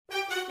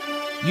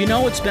You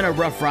know it's been a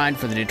rough ride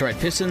for the Detroit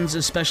Pistons,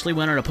 especially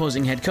when an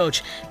opposing head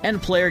coach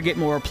and player get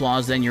more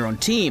applause than your own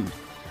team.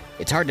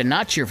 It's hard to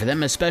not cheer for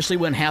them, especially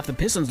when half the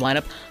Pistons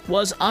lineup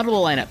was out of the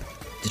lineup.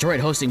 Detroit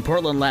hosting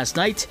Portland last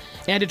night,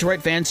 and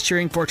Detroit fans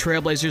cheering for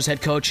Trailblazers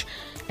head coach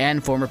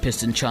and former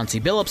Piston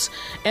Chauncey Billups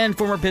and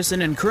former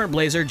Piston and current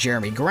Blazer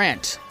Jeremy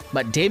Grant.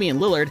 But Damian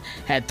Lillard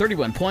had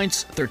 31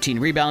 points, 13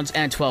 rebounds,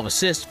 and 12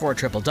 assists for a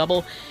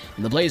triple-double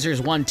in the Blazers'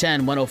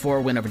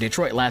 110-104 win over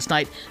Detroit last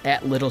night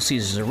at Little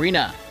Caesars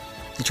Arena.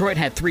 Detroit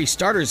had 3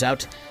 starters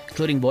out,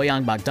 including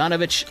Bojan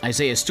Bogdanovic,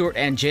 Isaiah Stewart,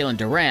 and Jalen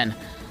Duran.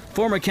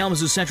 Former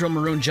Kalamazoo Central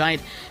Maroon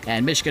Giant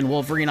and Michigan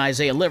Wolverine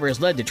Isaiah Livers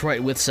led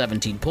Detroit with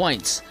 17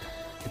 points.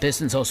 The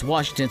Pistons host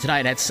Washington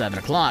tonight at 7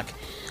 o'clock.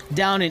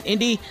 Down in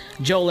Indy,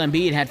 Joel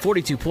Embiid had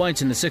 42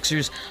 points in the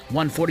Sixers'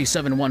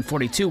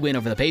 147-142 win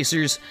over the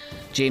Pacers.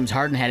 James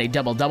Harden had a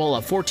double-double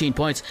of 14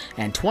 points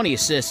and 20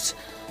 assists.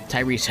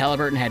 Tyrese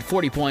Halliburton had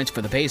 40 points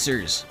for the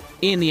Pacers.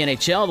 In the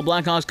NHL, the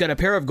Blackhawks got a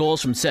pair of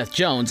goals from Seth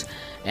Jones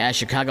as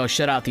Chicago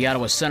shut out the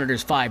Ottawa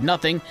Senators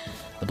 5-0.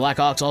 The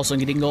Blackhawks also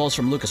getting goals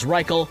from Lukas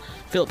Reichel,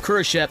 Philip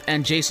Kurashev,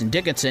 and Jason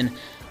Dickinson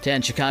to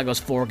end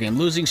Chicago's 4-game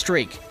losing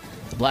streak.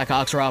 The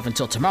Blackhawks are off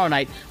until tomorrow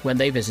night when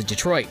they visit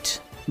Detroit.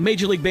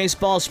 Major League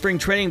Baseball spring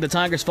training, the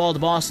Tigers fall to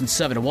Boston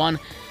 7-1.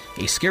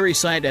 A scary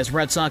sight as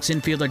Red Sox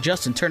infielder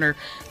Justin Turner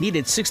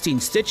needed 16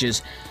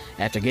 stitches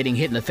after getting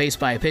hit in the face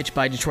by a pitch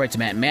by Detroit's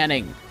Matt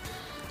Manning.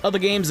 Other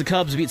games, the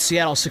Cubs beat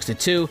Seattle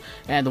 6-2,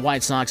 and the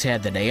White Sox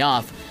had the day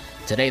off.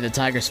 Today, the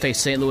Tigers face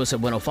St. Louis at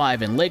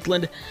 1:05 in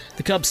Lakeland.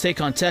 The Cubs take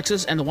on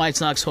Texas, and the White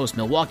Sox host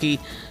Milwaukee.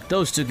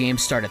 Those 2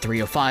 games start at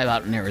 3:05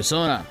 out in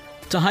Arizona.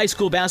 To high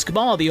school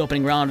basketball, the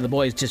opening round of the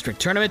boys' district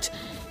tournament.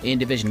 In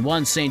Division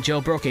I, St.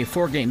 Joe broke a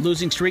 4-game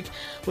losing streak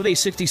with a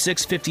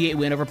 66-58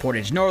 win over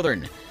Portage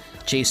Northern.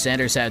 Chase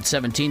Sanders had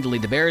 17 to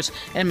lead the Bears,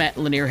 and Matt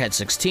Lanier had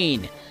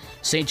 16.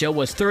 St. Joe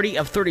was 30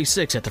 of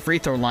 36 at the free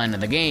throw line in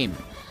the game.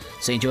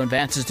 St. Joe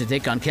advances to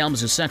take on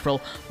Kalamazoo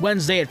Central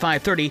Wednesday at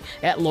 5:30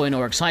 at Loy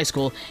Norrix High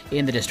School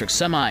in the district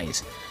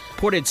semis.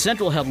 Portage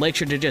Central held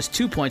Lakeshore to just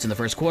 2 points in the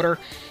first quarter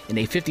in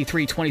a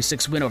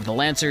 53-26 win over the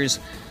Lancers.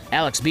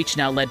 Alex Beach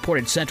now led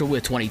Portage Central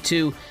with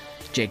 22.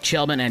 Jake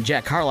Chelman and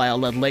Jack Carlisle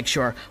led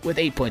Lakeshore with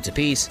 8 points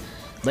apiece.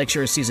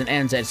 Lakeshore's season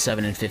ends at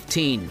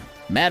 7-15.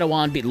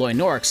 Matawan beat Loy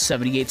Norrix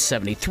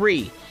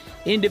 78-73.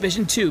 In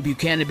Division II,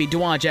 Buchanan beat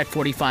Dowagiac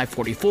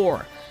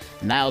 45-44.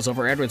 Niles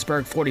over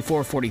Edwardsburg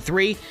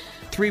 44-43.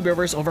 Three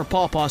Rivers over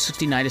Paw Paw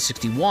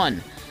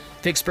 69-61.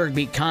 Vicksburg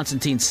beat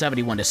Constantine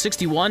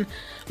 71-61.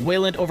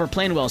 Wayland over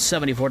Plainwell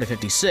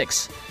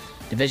 74-56.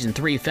 Division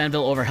III,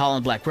 Fenville over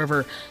Holland Black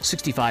River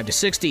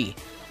 65-60.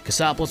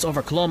 Cassopolis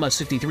over Coloma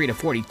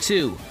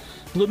 63-42.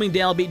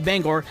 Bloomingdale beat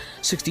Bangor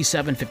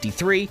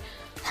 67-53.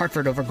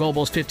 Hartford over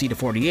Gobles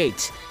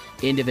 50-48.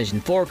 In Division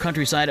IV,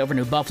 Countryside over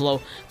New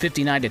Buffalo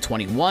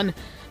 59-21.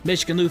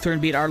 Michigan Lutheran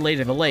beat Our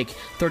Lady of the Lake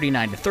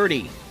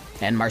 39-30.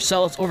 And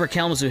Marcellus over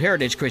Kalamazoo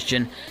Heritage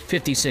Christian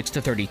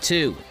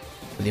 56-32.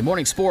 With the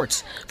morning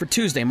sports for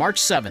Tuesday,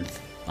 March 7th,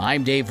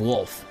 I'm Dave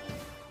Wolf.